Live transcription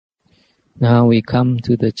Now we come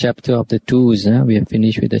to the chapter of the twos. We have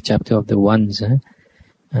finished with the chapter of the ones.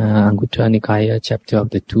 Anguttara Nikaya, chapter of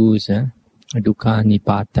the twos. Dukkha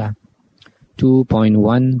Nipata.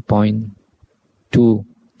 2.1.2.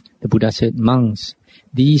 The Buddha said, monks,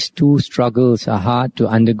 these two struggles are hard to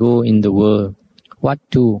undergo in the world. What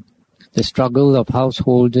two? The struggle of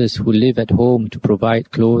householders who live at home to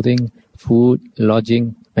provide clothing, food,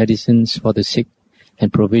 lodging, medicines for the sick,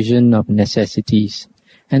 and provision of necessities,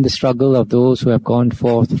 and the struggle of those who have gone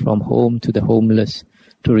forth from home to the homeless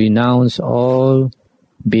to renounce all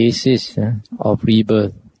bases of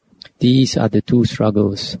rebirth. These are the two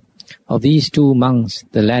struggles. Of these two, monks,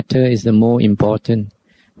 the latter is the more important.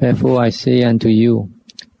 Wherefore I say unto you,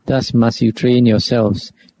 thus must you train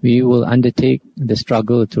yourselves. We will undertake the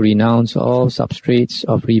struggle to renounce all substrates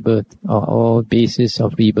of rebirth, or all bases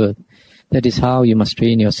of rebirth. That is how you must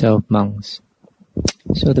train yourself, monks.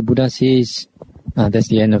 So the Buddha says, that's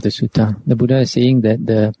the end of the sutta. The Buddha is saying that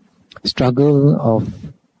the struggle of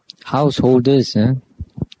householders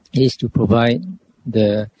is to provide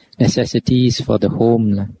the necessities for the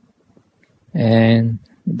home. And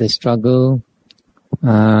the struggle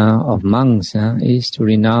of monks is to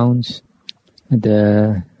renounce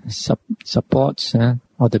the supports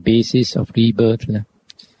or the basis of rebirth.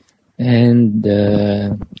 And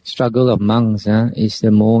the struggle of monks is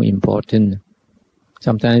the more important.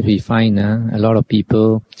 Sometimes we find a lot of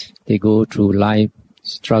people, they go through life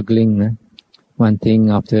struggling one thing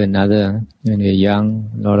after another. When they're young,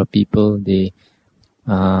 a lot of people, they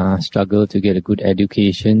struggle to get a good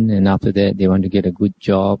education, and after that they want to get a good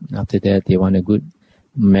job. After that they want a good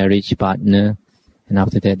marriage partner, and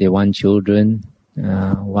after that they want children.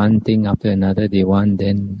 One thing after another they want,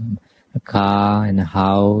 then a car and a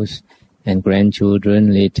house and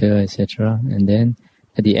grandchildren later, etc. And then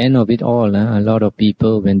at the end of it all, a lot of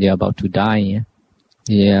people, when they are about to die,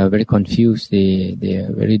 they are very confused, they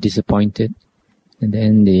are very disappointed, and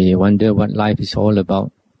then they wonder what life is all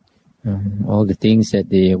about. All the things that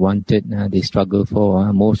they wanted, they struggle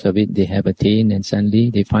for, most of it they have attained, and suddenly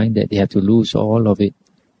they find that they have to lose all of it.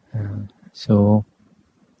 So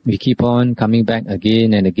we keep on coming back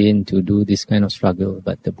again and again to do this kind of struggle.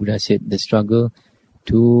 But the Buddha said the struggle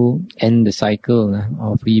to end the cycle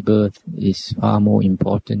of rebirth is far more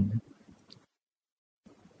important.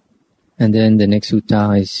 And then the next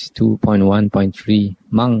sutta is 2.1.3.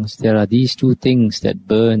 Monks, there are these two things that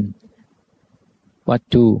burn. What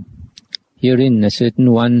two? Herein a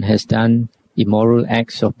certain one has done immoral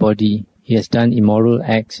acts of body. He has done immoral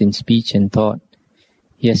acts in speech and thought.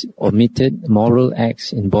 He has omitted moral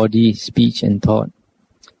acts in body, speech and thought.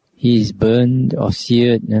 He is burned or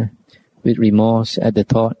seared with remorse at the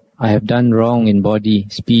thought, I have done wrong in body,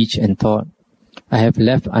 speech and thought. I have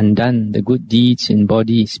left undone the good deeds in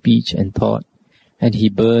body, speech and thought. And he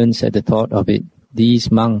burns at the thought of it.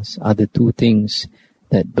 These monks are the two things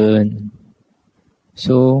that burn.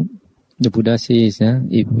 So the Buddha says,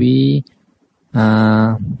 if we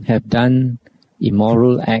have done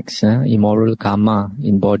immoral acts, immoral karma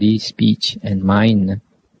in body, speech and mind,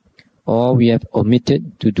 or we have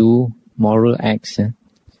omitted to do moral acts,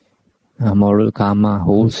 moral karma,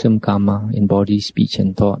 wholesome karma in body, speech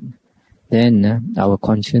and thought, then our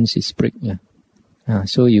conscience is pricked.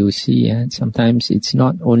 So you see, sometimes it's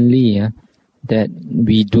not only that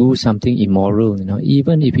we do something immoral,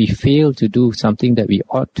 even if we fail to do something that we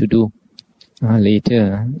ought to do,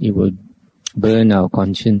 later it will burn our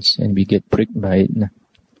conscience and we get pricked by it.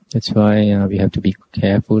 That's why we have to be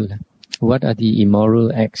careful. What are the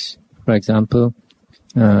immoral acts? For example,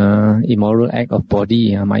 immoral act of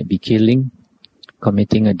body might be killing,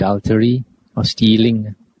 committing adultery or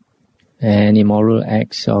stealing. And immoral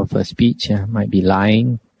acts of speech might be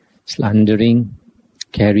lying, slandering,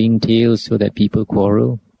 carrying tales so that people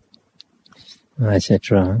quarrel,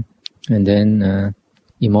 etc. And then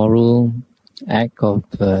immoral act of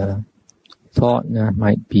thought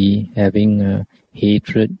might be having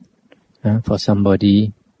hatred for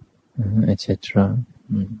somebody, etc.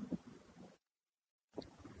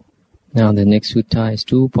 Now the next sutta is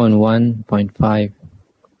 2.1.5.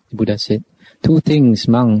 The Buddha said, two things,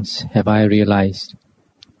 monks, have I realized.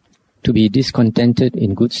 To be discontented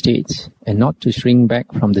in good states and not to shrink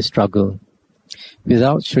back from the struggle.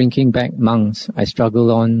 Without shrinking back, monks, I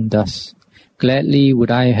struggle on thus. Gladly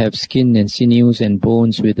would I have skin and sinews and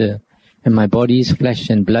bones wither, and my body's flesh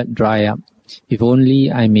and blood dry up, if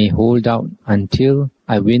only I may hold out until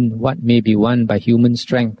I win what may be won by human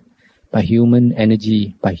strength, by human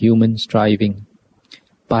energy, by human striving.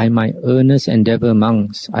 By my earnest endeavor,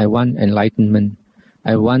 monks, I won enlightenment.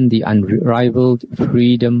 I won the unrivaled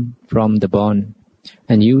freedom from the bond.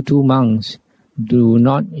 And you too, monks, Do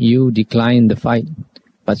not you decline the fight,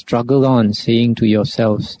 but struggle on, saying to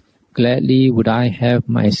yourselves, Gladly would I have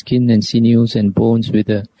my skin and sinews and bones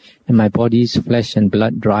wither, and my body's flesh and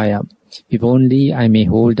blood dry up, if only I may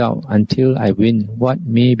hold out until I win what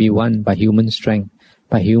may be won by human strength,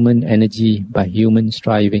 by human energy, by human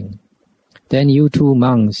striving. Then you too,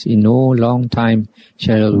 monks, in no long time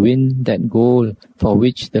shall win that goal for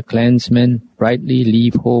which the clansmen rightly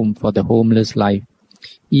leave home for the homeless life,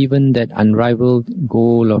 even that unrivaled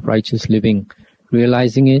goal of righteous living,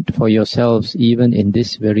 realizing it for yourselves even in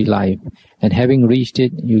this very life, and having reached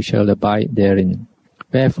it, you shall abide therein.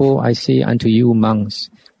 Wherefore I say unto you, monks,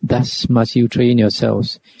 thus must you train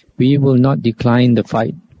yourselves. We will not decline the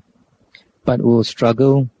fight, but will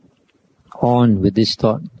struggle on with this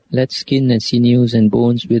thought. Let skin and sinews and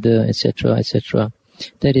bones wither, etc., etc.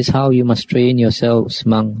 That is how you must train yourselves,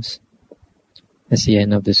 monks. That's the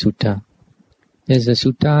end of the sutta. There's a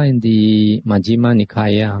sutta in the Majjhima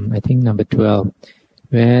Nikaya, I think number 12,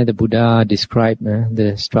 where the Buddha described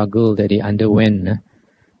the struggle that he underwent,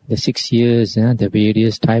 the 6 years, the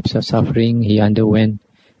various types of suffering he underwent,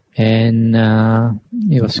 and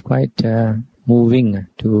it was quite moving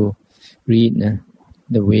to read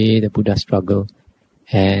the way the Buddha struggled.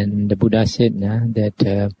 And the Buddha said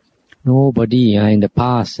that nobody in the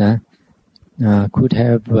past could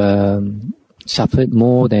have suffered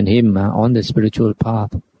more than him on the spiritual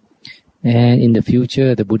path. And in the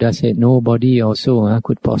future, the Buddha said nobody also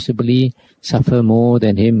could possibly suffer more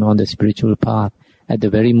than him on the spiritual path. At the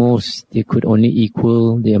very most, they could only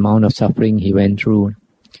equal the amount of suffering he went through.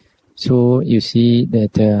 So you see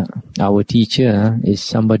that our teacher is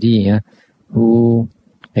somebody who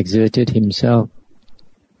exerted himself.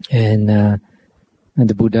 And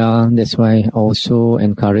the Buddha, that's why, also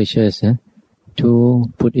encourages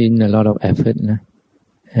to put in a lot of effort.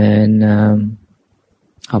 And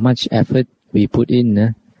how much effort we put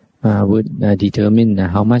in would determine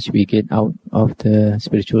how much we get out of the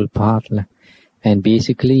spiritual path. And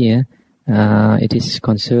basically, it is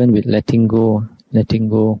concerned with letting go. Letting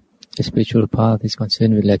go. The spiritual path is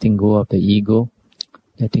concerned with letting go of the ego,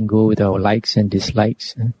 letting go with our likes and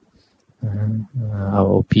dislikes,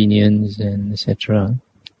 our opinions, and etc.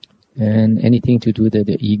 And anything to do with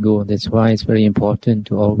the ego. That's why it's very important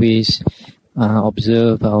to always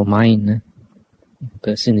observe our mind. If a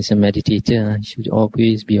person is a meditator, he should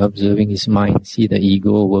always be observing his mind, see the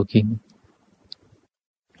ego working.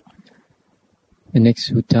 The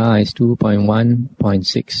next sutta is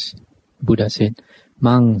 2.1.6. Buddha said,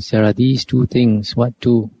 Monks, there are these two things. What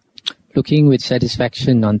two? Looking with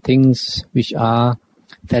satisfaction on things which are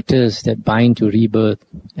fetters that bind to rebirth,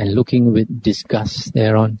 and looking with disgust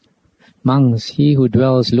thereon. Monks, he who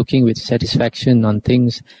dwells looking with satisfaction on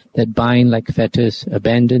things that bind like fetters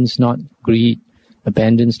abandons not greed,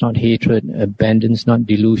 abandons not hatred, abandons not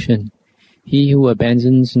delusion. He who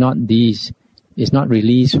abandons not these is not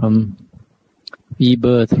released from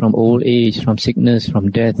rebirth, from old age, from sickness,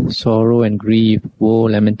 from death, sorrow and grief, woe,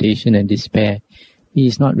 lamentation and despair. He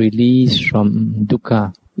is not released from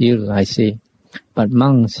dukkha, ill, I say. But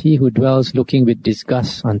monks, he who dwells looking with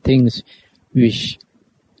disgust on things which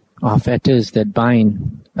are fetters that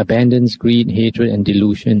bind, abandons greed, hatred and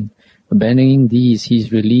delusion. Abandoning these, he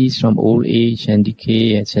is released from old age and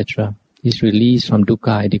decay, etc. He is released from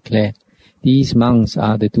dukkha, I declare. These monks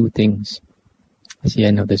are the two things. That's the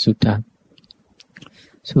end of the sutta.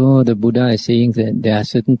 So the Buddha is saying that there are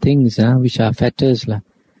certain things which are fetters,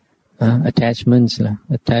 attachments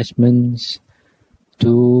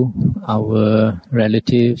to our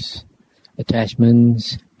relatives,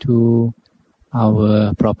 attachments to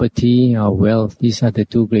our property, our wealth. These are the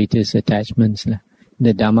two greatest attachments.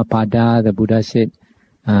 The Dhammapada, the Buddha said,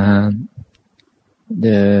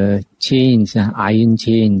 the chains, iron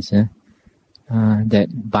chains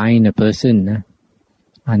that bind a person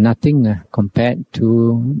are nothing compared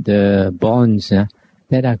to the bonds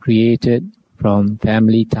that are created from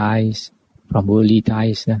family ties, from worldly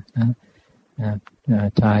ties,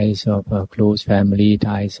 ties of close family,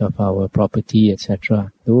 ties of our property,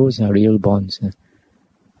 etc. Those are real bonds.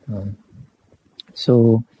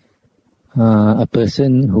 So, a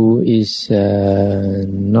person who is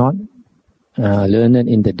not learned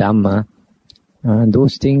in the Dhamma,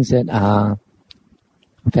 those things that are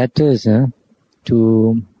fetters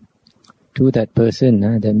to that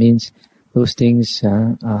person, that means those things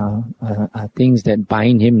are things that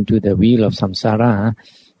bind him to the wheel of samsara.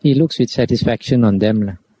 He looks with satisfaction on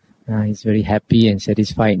them. He's very happy and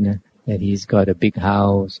satisfied that he's got a big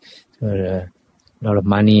house, got a lot of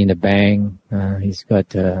money in the bank, he's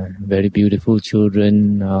got very beautiful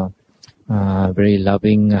children, very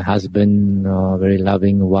loving husband or very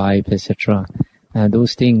loving wife, etc.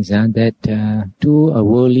 Those things that to a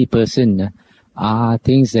worldly person are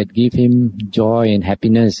things that give him joy and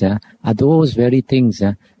happiness, are those very things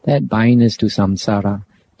that bind us to samsara.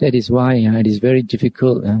 That is why it is very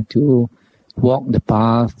difficult to walk the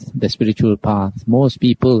path, the spiritual path. Most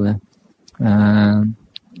people, they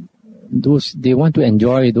want to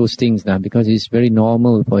enjoy those things now because it's very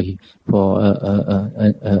normal for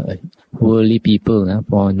worldly people,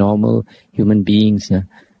 for normal human beings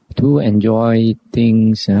to enjoy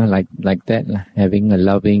things like that, having a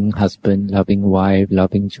loving husband, loving wife,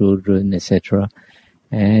 loving children, etc.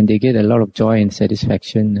 And they get a lot of joy and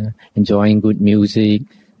satisfaction, enjoying good music,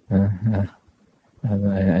 a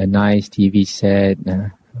nice TV set,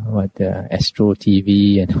 Astro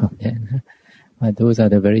TV and all that. Those are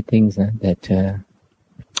the very things that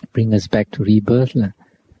bring us back to rebirth.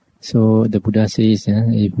 So the Buddha says,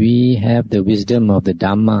 if we have the wisdom of the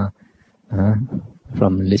Dhamma,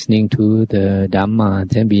 from listening to the Dhamma,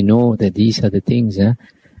 then we know that these are the things that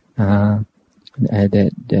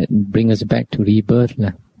bring us back to rebirth.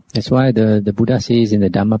 That's why the Buddha says in the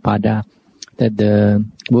Dhammapada that the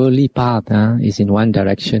worldly path is in one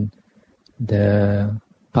direction. The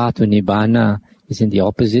path to Nibbana is in the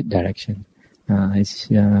opposite direction.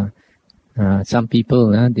 Some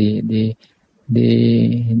people they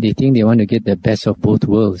think they want to get the best of both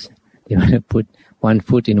worlds. They want to put one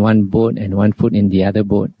foot in one boat and one foot in the other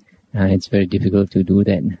boat. It's very difficult to do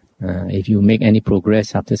that. If you make any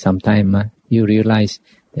progress after some time, you realize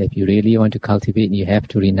that if you really want to cultivate, you have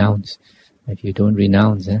to renounce. If you don't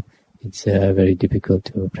renounce, it's very difficult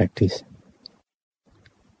to practice.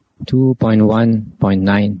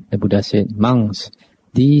 2.1.9, the Buddha said, monks,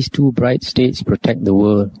 these two bright states protect the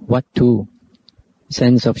world. What two?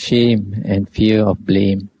 Sense of shame and fear of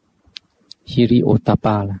blame. Hiri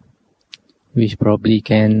Ottappa, which probably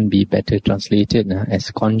can be better translated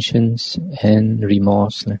as conscience and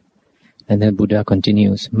remorse. And then Buddha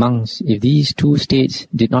continues, monks, if these two states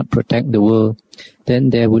did not protect the world, then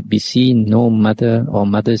there would be seen no mother or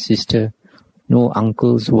mother's sister, no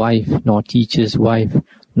uncle's wife, nor teacher's wife,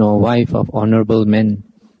 nor wife of honorable men.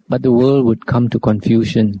 But the world would come to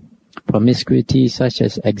confusion. Promiscuity such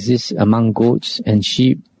as exists among goats and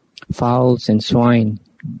sheep, fowls and swine,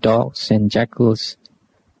 dogs and jackals.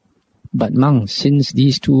 But monks, since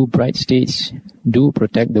these two bright states do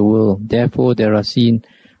protect the world, therefore there are seen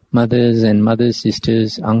mothers and mothers'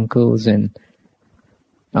 sisters, uncles and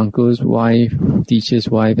uncle's wife, teacher's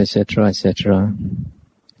wife, etc., etc.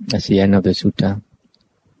 That's the end of the sutta.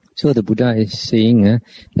 So the Buddha is saying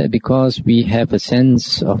that because we have a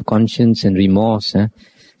sense of conscience and remorse,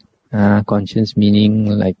 conscience meaning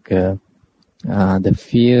like the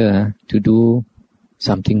fear to do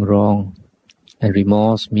something wrong, and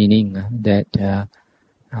remorse meaning that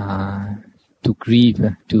to grieve,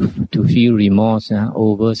 to feel remorse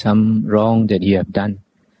over some wrong that you have done.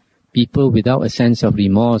 People without a sense of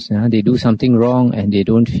remorse, they do something wrong and they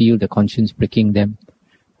don't feel the conscience pricking them.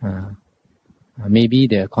 Maybe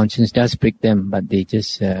their conscience does prick them, but they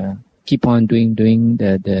just keep on doing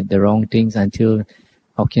the wrong things until,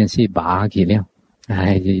 how can I say,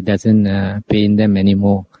 it doesn't pain them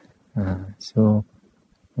anymore. So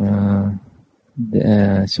a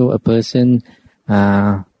person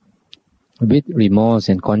with remorse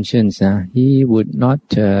and conscience, he would not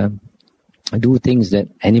do things that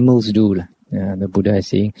animals do. The Buddha is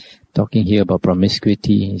saying, talking here about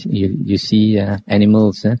promiscuity. You see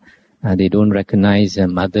animals, they don't recognize a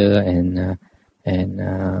mother and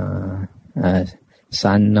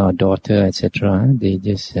son or daughter, etc. They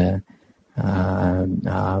just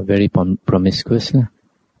are very promiscuous.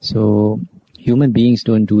 So human beings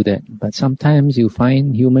don't do that, but sometimes you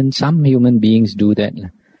find some human beings do that.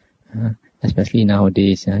 Especially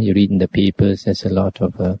nowadays, you read in the papers, there's a lot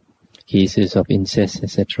of cases of incest,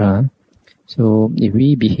 etc. So if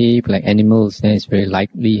we behave like animals, then it's very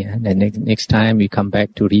likely that next time we come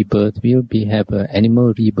back to rebirth, we'll have an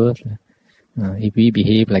animal rebirth. If we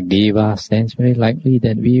behave like devas, then it's very likely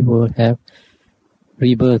that we will have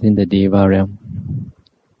rebirth in the deva realm.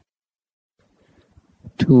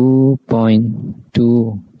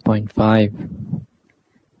 2.2.5,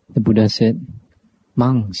 the Buddha said,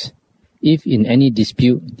 monks, if in any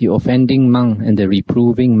dispute the offending monk and the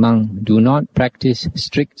reproving monk do not practice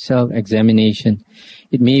strict self-examination,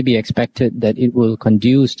 it may be expected that it will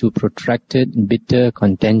conduce to protracted, bitter,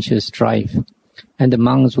 contentious strife, and the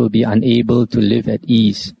monks will be unable to live at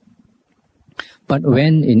ease. But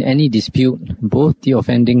when in any dispute both the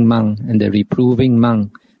offending monk and the reproving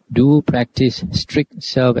monk do practice strict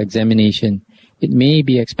self-examination, it may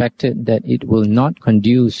be expected that it will not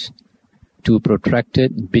conduce to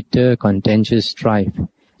protracted, bitter, contentious strife,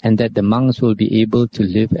 and that the monks will be able to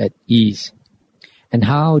live at ease. And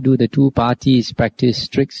how do the two parties practice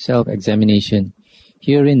strict self-examination?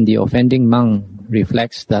 Herein the offending monk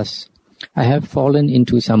reflects thus: I have fallen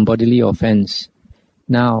into some bodily offense.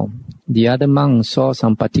 Now, the other monk saw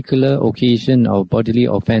some particular occasion of bodily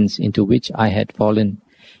offense into which I had fallen.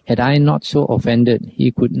 Had I not so offended,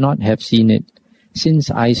 he could not have seen it. Since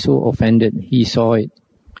I so offended, he saw it.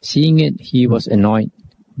 Seeing it, he was annoyed.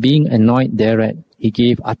 Being annoyed thereat, he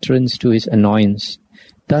gave utterance to his annoyance.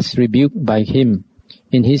 Thus rebuked by him,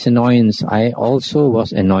 in his annoyance I also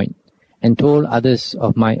was annoyed, and told others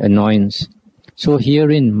of my annoyance. So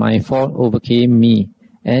herein my fault overcame me,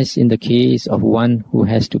 as in the case of one who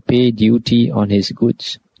has to pay duty on his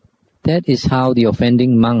goods. That is how the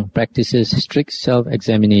offending monk practices strict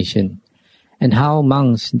self-examination. And how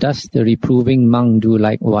monks does the reproving monk do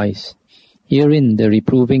likewise? Herein the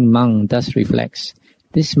reproving monk thus reflects: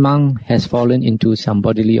 this monk has fallen into some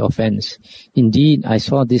bodily offense. Indeed, I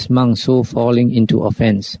saw this monk so falling into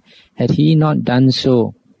offense. Had he not done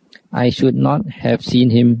so, I should not have seen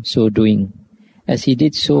him so doing. As he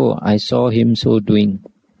did so, I saw him so doing.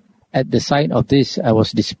 At the sight of this, I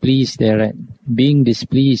was displeased thereat. Being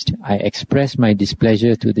displeased, I expressed my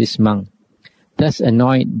displeasure to this monk. Thus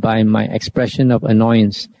annoyed by my expression of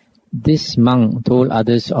annoyance, this monk told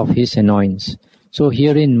others of his annoyance. So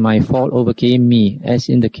herein my fault overcame me, as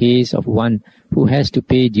in the case of one who has to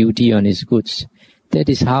pay duty on his goods. That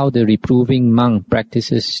is how the reproving monk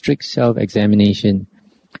practices strict self-examination.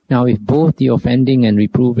 Now if both the offending and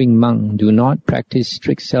reproving monk do not practice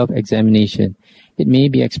strict self-examination, it may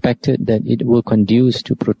be expected that it will conduce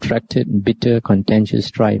to protracted, bitter, contentious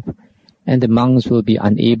strife, and the monks will be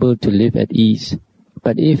unable to live at ease.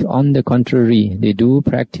 But if, on the contrary, they do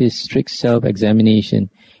practice strict self-examination,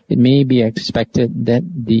 it may be expected that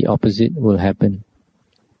the opposite will happen.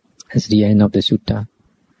 That's the end of the sutta.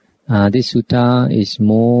 This sutta is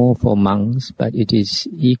more for monks, but it is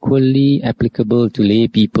equally applicable to lay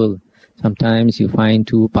people. Sometimes you find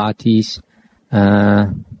two parties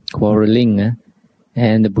quarreling,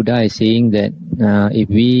 and the Buddha is saying that if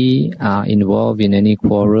we are involved in any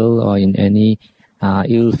quarrel or in any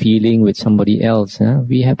ill feeling with somebody else,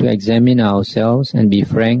 we have to examine ourselves and be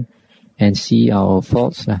frank and see our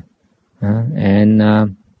faults.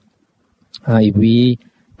 And if we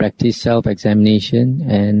practice self-examination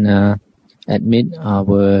and admit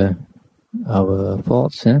our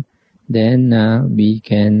faults, then we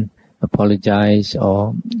can apologize,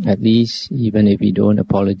 or at least even if we don't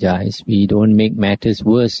apologize, we don't make matters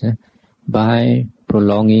worse by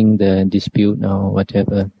prolonging the dispute or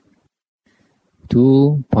whatever.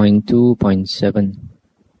 2.2.7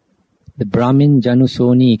 The Brahmin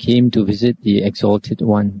Janusoni came to visit the Exalted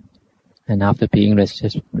One, and after paying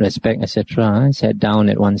respect, etc., sat down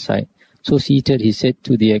at one side. So seated, he said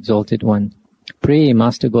to the Exalted One, "Pray,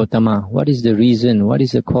 Master Gautama, what is the reason, what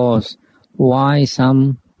is the cause, why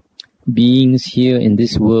some beings here in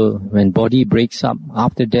this world, when body breaks up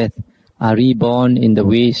after death, are reborn in the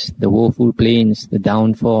waste, the woeful plains, the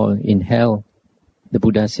downfall, in hell?" The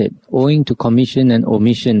Buddha said, "Owing to commission and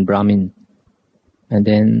omission, Brahmin." And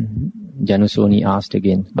then Janusoni asked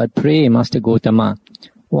again, "But pray, Master Gautama,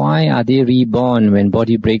 why are they reborn when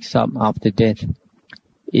body breaks up after death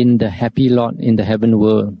in the happy lot in the heaven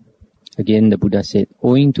world?" Again the Buddha said,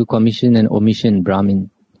 "Owing to commission and omission, Brahmin."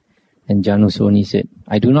 And Janusoni said,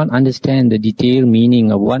 "I do not understand the detailed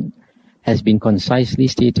meaning of what has been concisely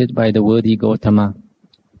stated by the worthy Gautama,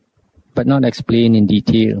 but not explained in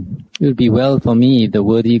detail. It would be well for me if the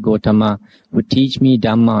worthy Gautama would teach me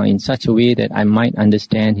Dhamma in such a way that I might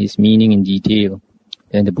understand his meaning in detail."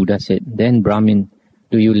 Then the Buddha said, "Then Brahmin,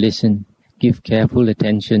 do you listen? Give careful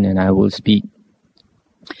attention and I will speak."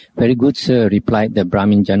 "Very good, sir," replied the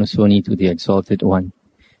Brahmin Janusoni to the Exalted One.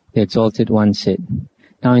 The Exalted One said,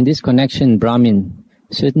 "Now in this connection, Brahmin,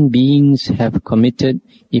 certain beings have committed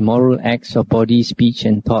immoral acts of body, speech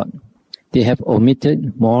and thought. They have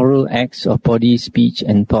omitted moral acts of body, speech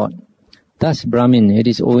and thought. Thus, Brahmin, it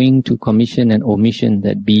is owing to commission and omission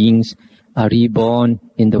that beings are reborn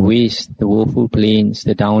in the waste, the woeful plains,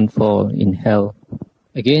 the downfall, in hell.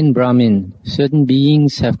 Again, Brahmin, certain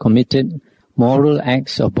beings have committed moral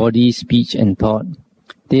acts of body, speech and thought.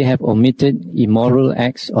 They have omitted immoral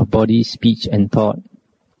acts of body, speech and thought.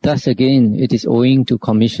 Thus again, it is owing to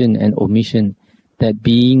commission and omission that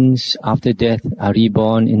beings after death are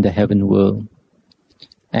reborn in the heaven world."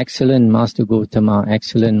 Excellent, Master Gautama,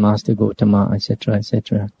 excellent, Master Gautama, etc.,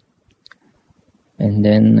 etc. And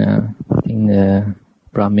then I think the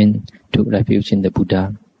Brahmin took refuge in the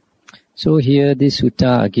Buddha. So here this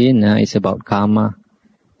sutta again is about karma.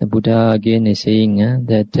 the Buddha again is saying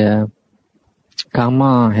that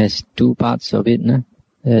karma has two parts of it,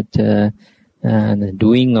 that the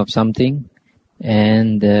doing of something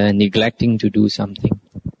and neglecting to do something.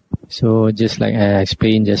 So just like I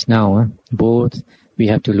explained just now, both we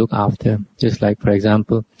have to look after. Just like, for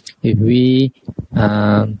example, if we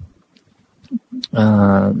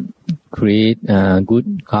create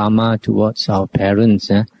good karma towards our parents,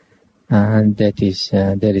 that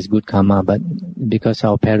is good karma. But because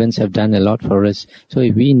our parents have done a lot for us, so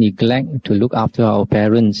if we neglect to look after our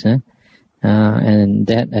parents, and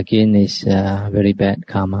that again is very bad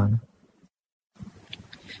karma.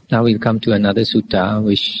 Now we'll come to another sutta,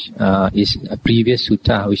 which is a previous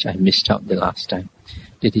sutta which I missed out the last time.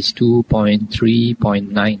 That is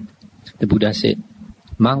 2.3.9. The Buddha said,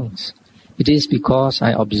 "Monks, it is because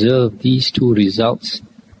I observe these two results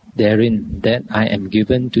therein that I am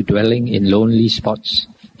given to dwelling in lonely spots,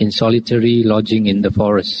 in solitary lodging in the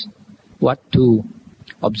forest. What two?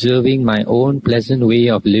 Observing my own pleasant way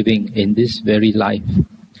of living in this very life,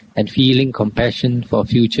 and feeling compassion for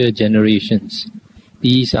future generations.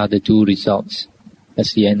 These are the two results."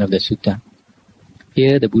 That's the end of the sutta.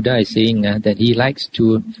 Here the Buddha is saying that he likes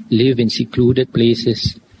to live in secluded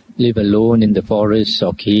places, live alone in the forests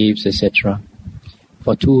or caves, etc.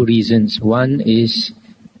 for two reasons. One is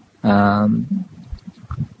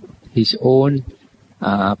his own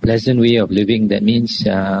pleasant way of living. That means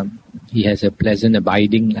he has a pleasant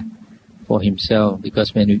abiding for himself,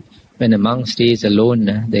 because when a monk stays alone,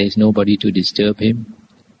 there is nobody to disturb him,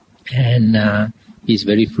 and he's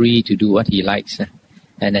very free to do what he likes.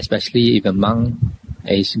 And especially if a monk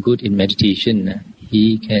is good in meditation,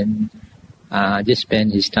 he can just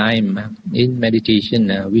spend his time in meditation,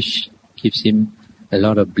 which gives him a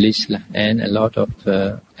lot of bliss and a lot of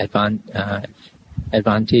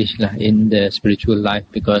advantage in the spiritual life,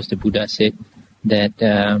 because the Buddha said that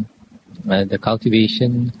the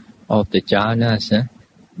cultivation of the jhanas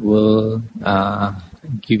will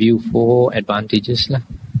give you 4 advantages.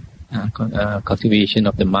 Cultivation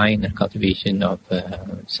of the mind, cultivation of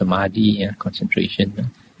samadhi,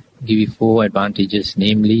 concentration, give you 4 advantages,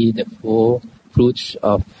 namely the 4 fruits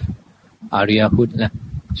of Aryahood,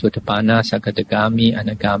 Sotapanna, Sakadagami,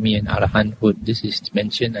 Anagami, and Arahanthood. This is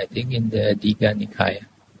mentioned, I think, in the Digha Nikaya.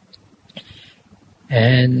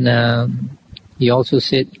 And he also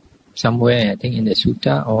said somewhere, I think in the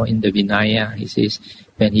Sutta or in the Vinaya, he says,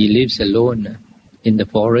 when he lives alone in the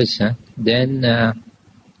forest, then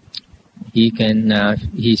he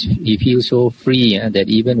feels so free that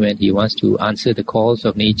even when he wants to answer the calls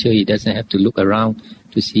of nature, he doesn't have to look around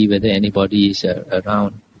to see whether anybody is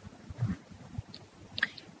around.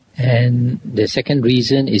 And the second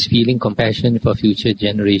reason is feeling compassion for future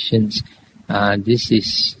generations. This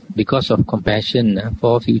is because of compassion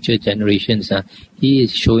for future generations. He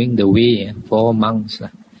is showing the way for monks.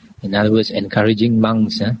 In other words, encouraging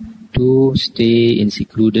monks to stay in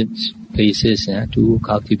secluded places, to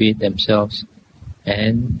cultivate themselves.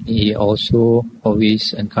 And he also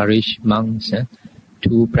always encouraged monks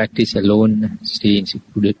to practice alone, stay in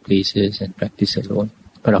secluded places and practice alone.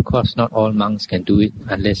 But of course, not all monks can do it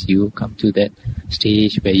unless you come to that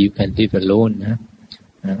stage where you can live alone.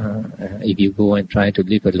 If you go and try to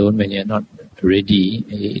live alone when you're not ready,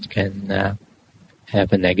 it can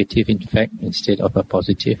have a negative effect instead of a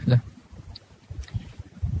positive.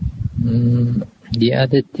 The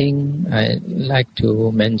other thing I'd like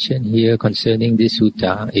to mention here concerning this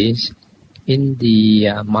sutta is, in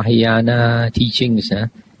the Mahayana teachings,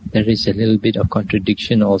 there is a little bit of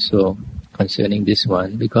contradiction also concerning this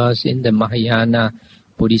one, because in the Mahayana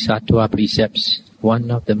Bodhisattva precepts, one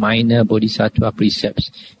of the minor Bodhisattva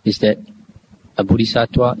precepts is that a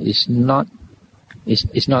Bodhisattva is not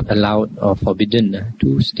allowed or forbidden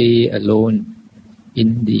to stay alone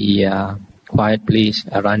in the quiet place,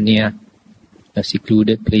 aranya, a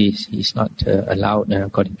secluded place. He's not allowed,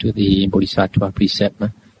 according to the Bodhisattva precept,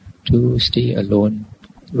 to stay alone.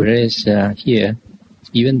 Whereas here,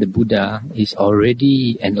 even the Buddha is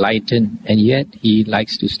already enlightened, and yet he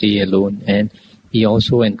likes to stay alone. And he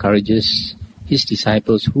also encourages his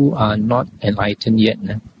disciples who are not enlightened yet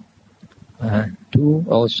to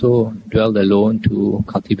also dwell alone, to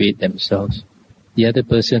cultivate themselves. The other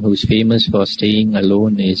person who's famous for staying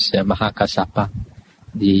alone is Mahakassapa,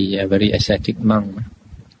 the very ascetic monk,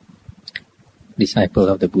 disciple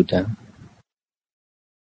of the Buddha.